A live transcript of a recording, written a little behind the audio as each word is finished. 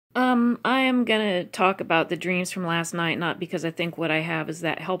I am gonna talk about the dreams from last night, not because I think what I have is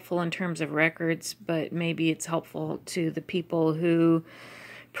that helpful in terms of records, but maybe it's helpful to the people who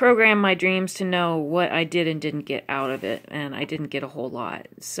program my dreams to know what I did and didn't get out of it, and I didn't get a whole lot.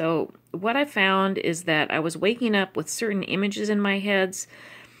 So what I found is that I was waking up with certain images in my heads,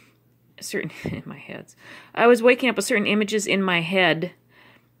 I was waking up with certain images in my head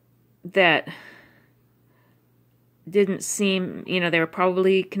that didn't seem, they were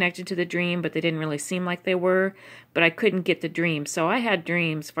probably connected to the dream, but they didn't really seem like they were, but I couldn't get the dream. So I had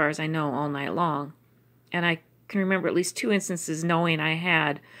dreams, as far as I know, all night long. And I can remember at least 2 instances knowing I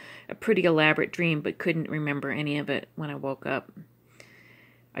had a pretty elaborate dream, but couldn't remember any of it when I woke up.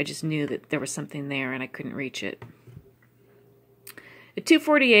 I just knew that there was something there and I couldn't reach it. At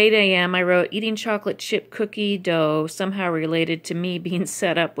 2:48 a.m., I wrote, eating chocolate chip cookie dough somehow related to me being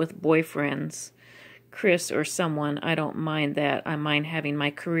set up with boyfriends. Chris or someone, I don't mind that. I mind having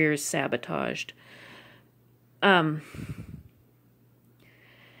my careers sabotaged. Now,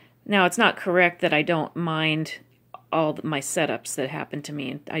 it's not correct that I don't mind all my setups that happen to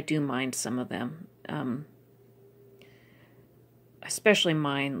me. I do mind some of them. Especially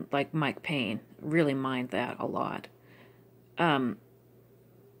mine, like Mike Payne. Really mind that a lot.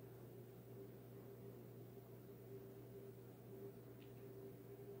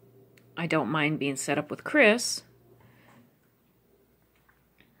 I don't mind being set up with Chris.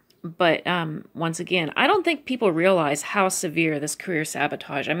 But once again, I don't think people realize how severe this career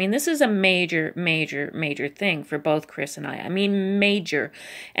sabotage. I mean, this is a major, major, major thing for both Chris and I. I mean, major.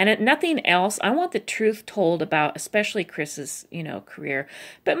 And nothing else. I want the truth told about, especially Chris's, career.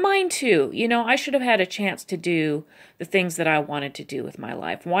 But mine too. I should have had a chance to do the things that I wanted to do with my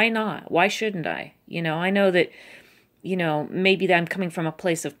life. Why not? Why shouldn't I? I know that maybe that I'm coming from a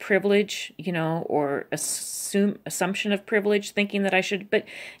place of privilege, or assumption of privilege, thinking that I should, but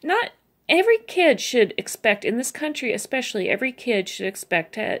not every kid should expect, in this country especially, every kid should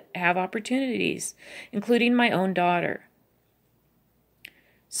expect to have opportunities, including my own daughter.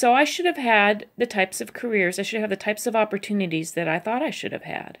 So I should have had the types of careers, I should have the types of opportunities that I thought I should have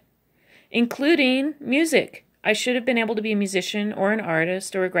had, including music. I should have been able to be a musician or an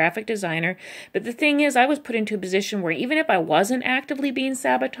artist or a graphic designer. But the thing is, I was put into a position where even if I wasn't actively being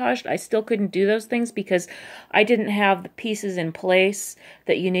sabotaged, I still couldn't do those things because I didn't have the pieces in place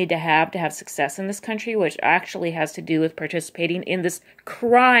that you need to have success in this country, which actually has to do with participating in this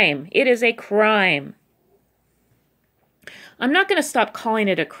crime. It is a crime. I'm not going to stop calling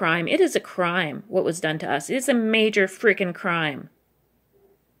it a crime. It is a crime, what was done to us. It's a major freaking crime.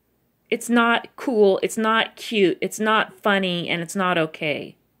 It's not cool, it's not cute, it's not funny, and it's not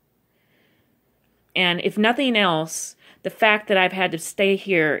okay. And if nothing else, the fact that I've had to stay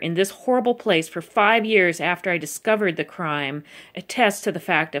here in this horrible place for 5 years after I discovered the crime attests to the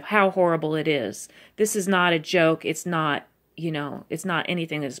fact of how horrible it is. This is not a joke, it's not, it's not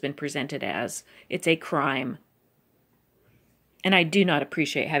anything that's been presented as. It's a crime. And I do not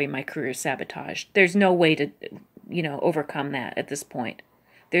appreciate having my career sabotaged. There's no way to, overcome that at this point.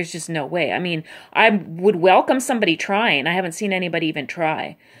 There's just no way. I mean, I would welcome somebody trying. I haven't seen anybody even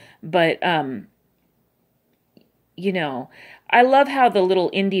try. But, I love how the little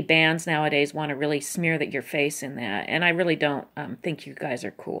indie bands nowadays want to really smear your face in that. And I really don't think you guys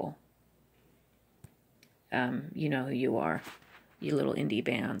are cool. You know who you are. You little indie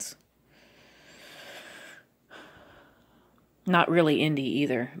bands. Not really indie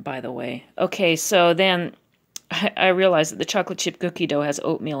either, by the way. Okay, so then I realized that the chocolate chip cookie dough has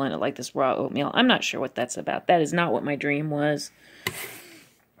oatmeal in it, like this raw oatmeal. I'm not sure what that's about. That is not what my dream was.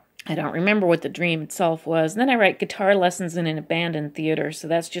 I don't remember what the dream itself was. And then I write guitar lessons in an abandoned theater. So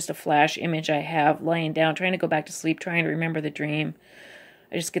that's just a flash image I have laying down, trying to go back to sleep, trying to remember the dream.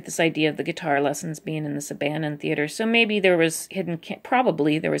 I just get this idea of the guitar lessons being in this abandoned theater. So maybe there was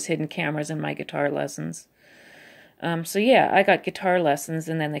probably there was hidden cameras in my guitar lessons. So yeah, I got guitar lessons,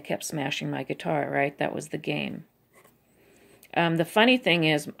 and then they kept smashing my guitar, right? That was the game. The funny thing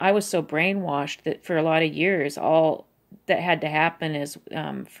is, I was so brainwashed that for a lot of years, all that had to happen is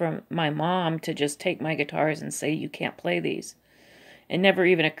from my mom to just take my guitars and say, you can't play these. It never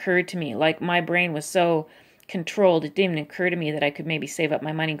even occurred to me. Like, my brain was so controlled, it didn't even occur to me that I could maybe save up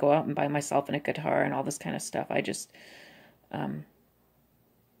my money and go out and buy myself a guitar and all this kind of stuff. I just,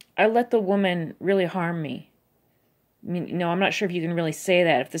 I let the woman really harm me. I mean, I'm not sure if you can really say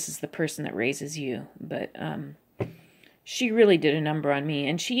that if this is the person that raises you, but she really did a number on me.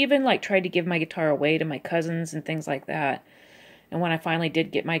 And she even tried to give my guitar away to my cousins and things like that. And when I finally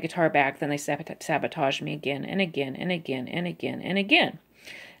did get my guitar back, then they sabotaged me again and again and again and again and again.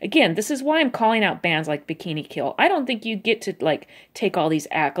 Again, this is why I'm calling out bands like Bikini Kill. I don't think you get to like take all these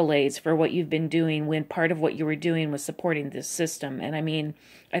accolades for what you've been doing when part of what you were doing was supporting this system. And I mean,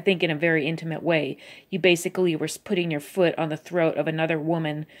 I think in a very intimate way, you basically were putting your foot on the throat of another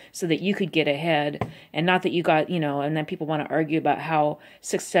woman so that you could get ahead, and not that you got, you know, and then people want to argue about how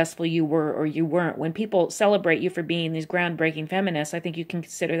successful you were or you weren't. When people celebrate you for being these groundbreaking feminists, I think you can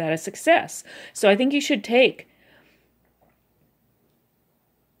consider that a success. So I think you should take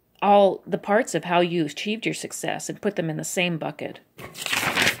all the parts of how you achieved your success and put them in the same bucket.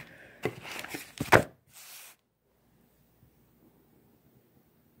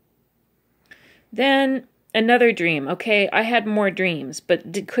 Then another dream. Okay, I had more dreams,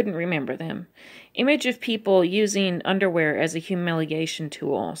 but couldn't remember them. Image of people using underwear as a humiliation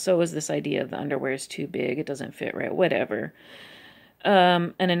tool. So was this idea of the underwear is too big, it doesn't fit right, whatever.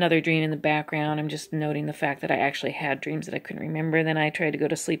 And another dream in the background. I'm just noting the fact that I actually had dreams that I couldn't remember. Then I tried to go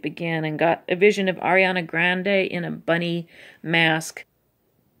to sleep again and got a vision of Ariana Grande in a bunny mask.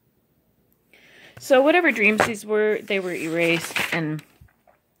 So whatever dreams these were, they were erased. And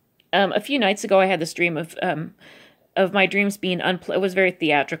a few nights ago, I had this dream of my dreams being unplugged. It was very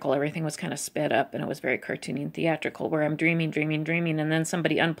theatrical. Everything was kind of sped up, and it was very cartoony and theatrical, where I'm dreaming, and then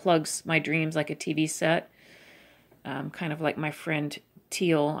somebody unplugs my dreams like a TV set. Kind of like my friend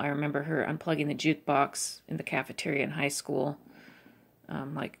Teal. I remember her unplugging the jukebox in the cafeteria in high school.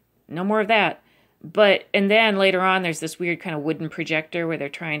 Like, no more of that. And then later on, there's this weird kind of wooden projector where they're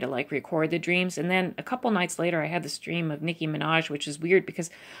trying to like record the dreams. And then a couple nights later, I had this dream of Nicki Minaj, which is weird because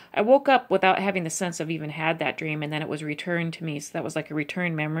I woke up without having the sense of even had that dream, and then it was returned to me. So that was like a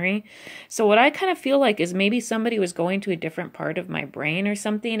return memory. So what I kind of feel like is maybe somebody was going to a different part of my brain or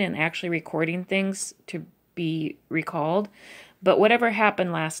something and actually recording things to be recalled. But whatever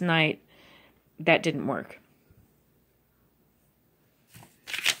happened last night, that didn't work.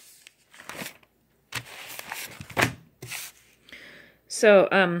 So,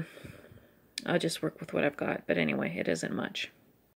 I'll just work with what I've got. But anyway, it isn't much.